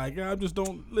enforcer. Like I just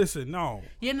don't listen. No,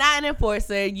 you're not an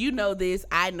enforcer. You know this.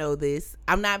 I know this.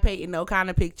 I'm not painting no kind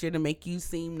of picture to make you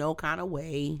seem no kind of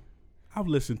way. I've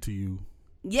listened to you.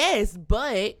 Yes,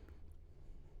 but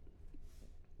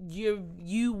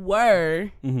you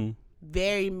were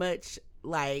very much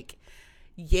like,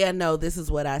 yeah, no, this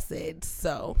is what I said.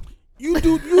 So you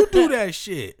do that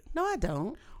shit. No, I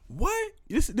don't. What?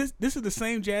 This is the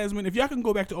same Jasmine. If y'all can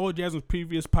go back to old Jasmine's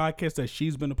previous podcast that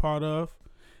she's been a part of,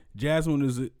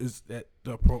 Jasmine is that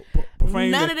the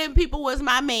profane. None of them people was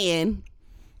my man.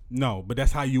 No, but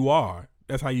that's how you are.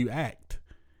 That's how you act.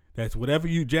 That's whatever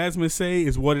you Jasmine say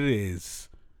is what it is.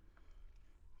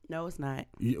 No, it's not.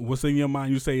 What's in your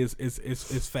mind? You say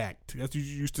it's fact. That's what you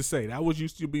used to say. That was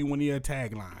used to be one of your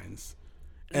taglines.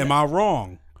 Am I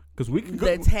wrong? Because we can go.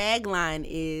 The tagline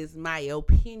is my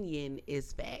opinion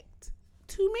is fact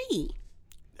to me.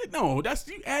 No, that's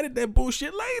you added that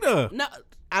bullshit later. No,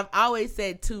 I've always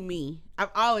said to me.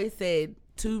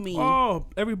 Oh,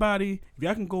 everybody, if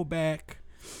y'all can go back,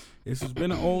 this has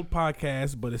been an old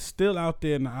podcast, but it's still out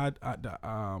there in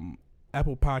the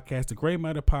Apple Podcast, the Gray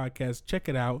Matter Podcast. Check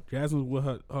it out. Jasmine's with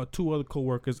her two other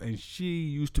coworkers, and she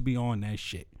used to be on that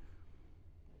shit.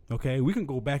 Okay, we can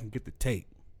go back and get the tape.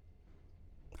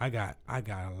 I got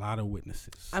a lot of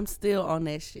witnesses. I'm still on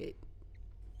that shit.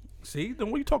 See,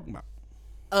 then what are you talking about?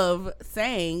 Of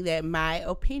saying that my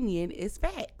opinion is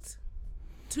fact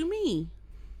to me.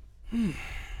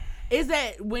 Is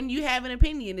that when you have an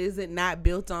opinion, is it not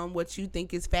built on what you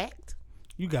think is fact?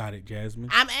 You got it, Jasmine.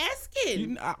 I'm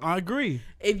asking. I agree.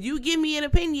 If you give me an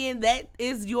opinion, that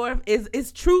is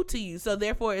is true to you, so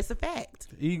therefore it's a fact.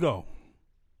 Ego.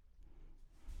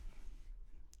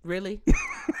 Really?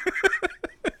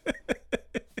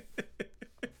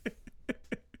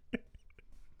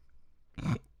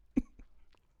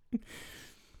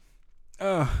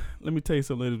 Let me tell you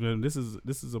something, ladies and gentlemen.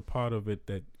 This is a part of it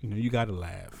that you gotta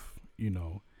laugh.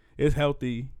 It's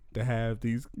healthy to have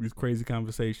these crazy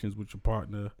conversations with your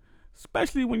partner,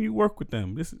 especially when you work with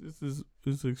them. This is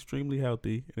extremely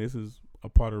healthy, and this is a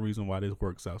part of the reason why this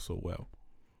works out so well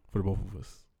for the both of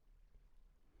us.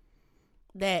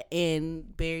 That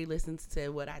and Barry listens to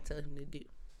what I tell him to do.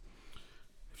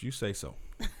 If you say so.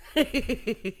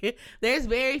 There's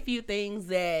very few things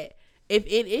that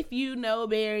if you know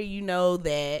Barry, you know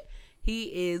that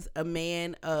he is a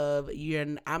man of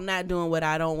I'm not doing what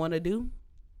I don't want to do.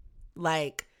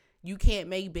 Like, you can't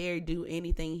make Barry do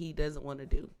anything he doesn't want to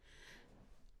do.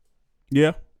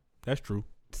 Yeah, that's true.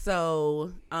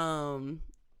 So, the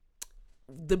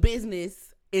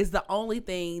business is the only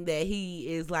thing that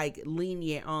he is like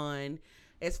lenient on,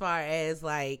 as far as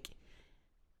like,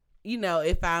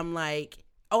 if I'm like,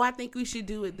 oh, I think we should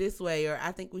do it this way, or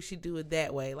I think we should do it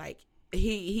that way. Like,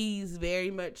 he's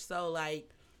very much so like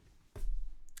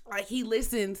he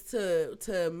listens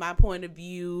to my point of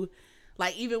view.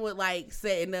 Like, even with like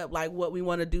setting up like what we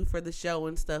want to do for the show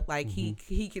and stuff, like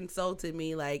he consulted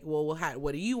me like, well,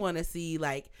 what do you want to see?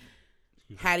 Like,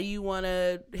 how do you want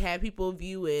to have people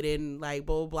view it, and like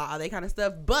blah, blah, blah, all that kind of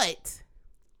stuff. But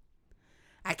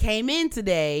I came in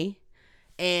today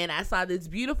and I saw this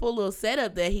beautiful little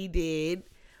setup that he did,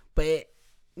 but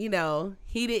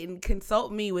he didn't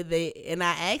consult me with it. And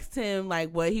I asked him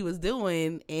like what he was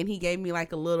doing, and he gave me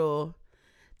like a little,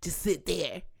 just sit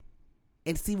there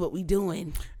and see what we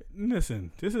doing.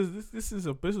 Listen, this is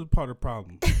part of the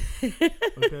problem.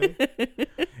 Okay.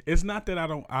 It's not that I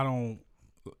don't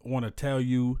want to tell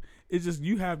you. It's just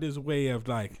you have this way of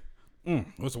like,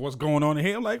 what's going on in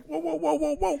here? I'm like, whoa,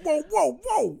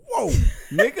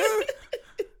 nigga.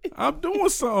 I'm doing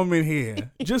something in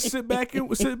here. Just sit back.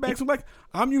 So like,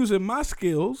 I'm using my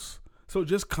skills. So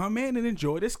just come in and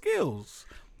enjoy the skills.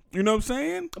 You know what I'm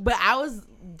saying? But I was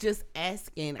just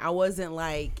asking. I wasn't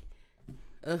like,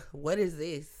 what is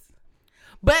this?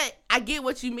 But I get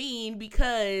what you mean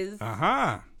because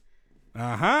I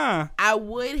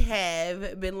would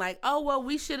have been like, oh, well,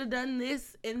 we should have done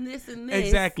this and this and this.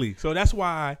 Exactly. So that's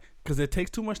why, because it takes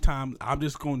too much time, I'm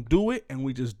just going to do it and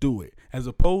we just do it. As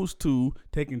opposed to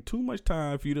taking too much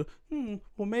time for you to,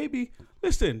 well, maybe,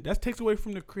 listen, that takes away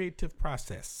from the creative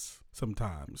process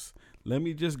sometimes. Let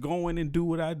me just go in and do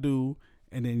what I do,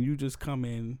 and then you just come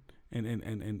in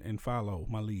and follow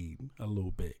my lead a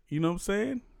little bit. You know what I'm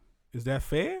saying? Is that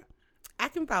fair? I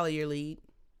can follow your lead.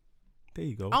 There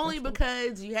you go. Only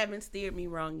because you haven't steered me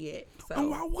wrong yet. So. Oh,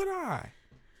 why would I?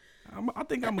 I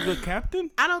think I'm a good captain.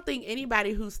 I don't think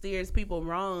anybody who steers people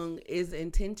wrong is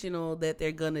intentional that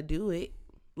they're going to do it.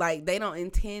 Like, they don't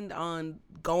intend on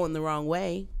going the wrong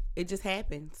way. It just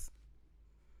happens.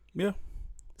 Yeah.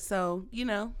 So, you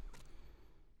know.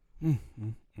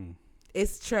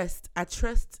 It's trust. I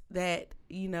trust that,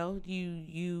 you know,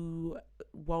 you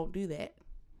won't do that.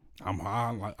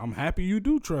 I'm happy you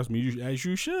do trust me, as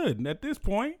you should. And at this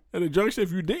point, at a junction,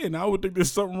 if you didn't, I would think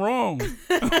there's something wrong.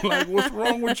 Like, what's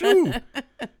wrong with you?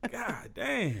 God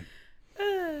damn.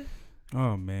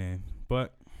 Oh, man.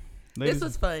 But this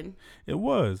was fun. It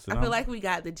was. I feel like we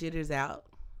got the jitters out.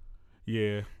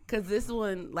 Yeah. Because this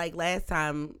one, like last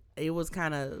time, it was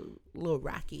kind of a little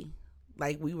rocky.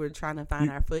 Like, we were trying to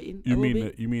find our footing. You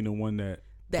mean the one that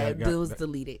was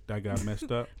deleted? That got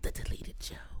messed up? The deleted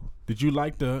show. Did you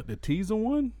like the teaser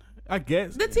one? I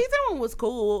guess the teaser one was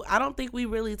cool. I don't think we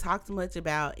really talked much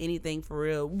about anything for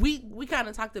real. We kind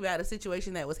of talked about a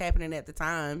situation that was happening at the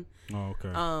time. Oh,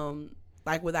 okay.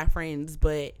 Like with our friends,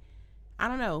 but I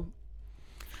don't know.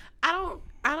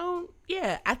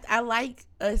 Yeah, I like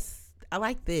us. I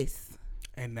like this.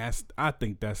 And I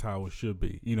think that's how it should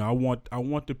be. You know, I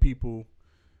want the people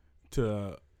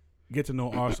to get to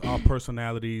know our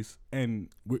personalities, and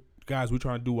guys, we're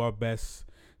trying to do our best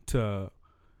to,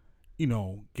 you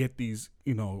know, get these,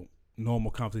 you know, normal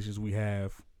conversations we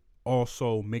have,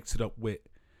 also mix it up with,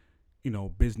 you know,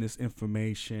 business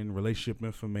information, relationship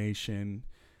information.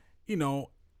 You know,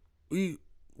 me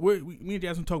and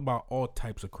Jasmine talk about all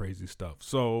types of crazy stuff.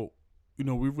 So, you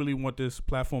know, we really want this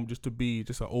platform just to be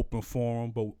just an open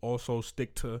forum, but also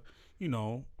stick to, you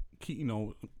know, key, you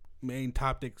know, main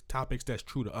topics that's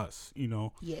true to us, you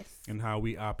know. Yes. And how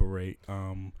we operate.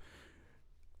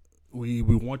 We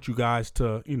want you guys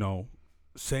to, you know,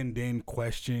 send in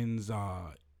questions,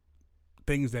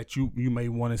 things that you may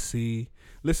want to see.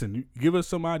 Listen, give us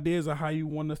some ideas of how you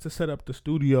want us to set up the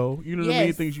studio. You know what I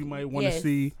mean? Things you might want to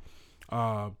see,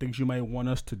 things you might want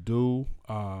us to do.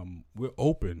 We're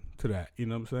open to that. You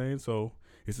know what I'm saying? So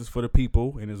this is for the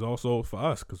people, and it's also for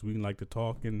us because we like to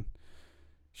talk and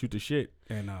shoot the shit,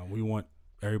 and we want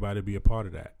everybody to be a part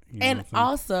of that. You know and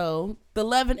also, the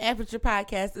Love and Aperture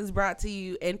podcast is brought to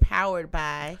you and powered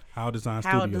by How Design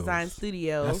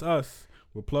Studios. That's us.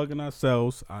 We're plugging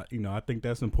ourselves. I think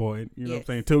that's important. You know what I'm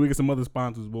saying? Until we get some other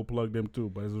sponsors, we'll plug them too.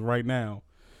 But as of right now,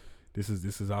 this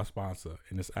is our sponsor,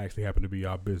 and this actually happened to be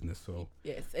our business. So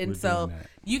yes, and so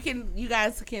you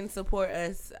guys can support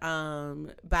us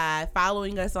by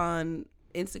following us on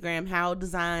Instagram, How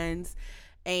Designs,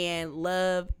 and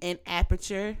Love and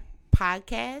Aperture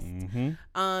podcast.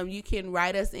 Mm-hmm. You can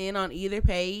write us in on either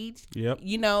page. Yep.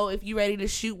 You know, if you're ready to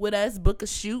shoot with us, book a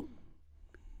shoot,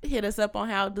 hit us up on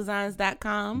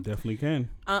howdesigns.com. Definitely can.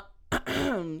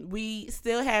 We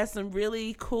still have some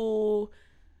really cool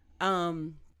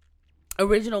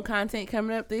original content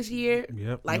coming up this year.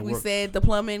 Yep. Like we said, the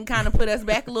plumbing kind of put us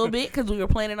back a little bit because we were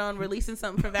planning on releasing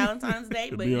something for Valentine's Day,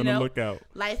 but be on the lookout.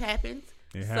 Life happens.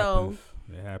 It happens.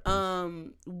 It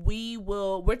happens.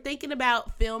 We're thinking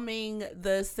about filming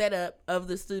the setup of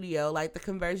the studio, like the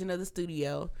conversion of the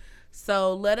studio.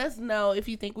 So let us know if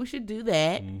you think we should do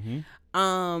that.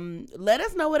 Mm-hmm. Let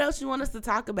us know what else you want us to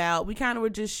talk about. We kind of were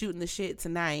just shooting the shit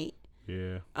tonight.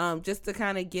 Yeah. Just to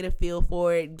kind of get a feel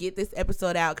for it, get this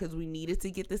episode out because we needed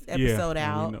to get this episode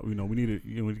out. We need it.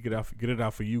 We get it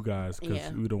out for you guys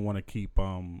because we don't want to keep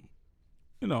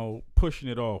pushing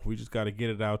it off. We just got to get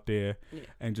it out there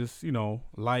and just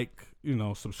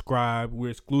subscribe.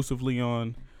 We're exclusively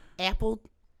on Apple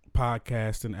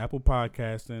Podcasting,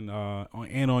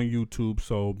 and on YouTube.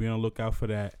 So be on the lookout for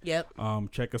that. Yep.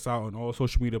 Check us out on all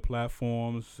social media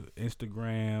platforms: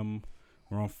 Instagram,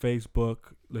 We're on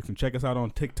Facebook. Listen, check us out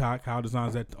on TikTok. How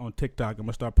Designs on TikTok. I'm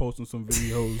gonna start posting some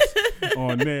videos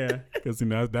on there because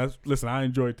that's listen. I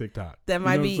enjoy TikTok. That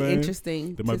might be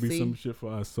interesting. There might be some shit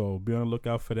for us. So be on the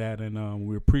lookout for that, and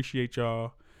we appreciate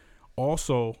y'all.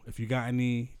 Also, if you got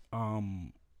any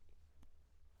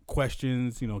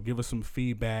questions, give us some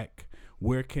feedback.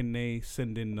 Where can they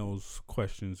send in those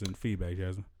questions and feedback,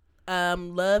 Jasmine?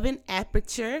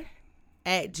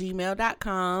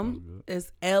 loveandaperture@gmail.com.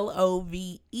 It's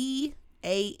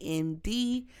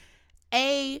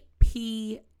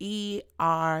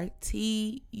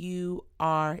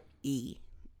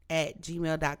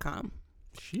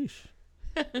Sheesh.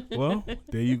 Well,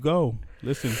 there you go.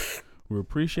 Listen, we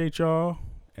appreciate y'all,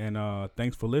 and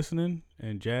thanks for listening.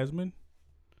 And Jasmine,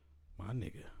 my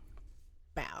nigga.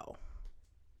 Bow.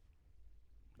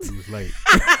 It was late.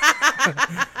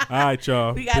 All right,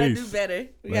 y'all. We gotta do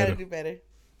better.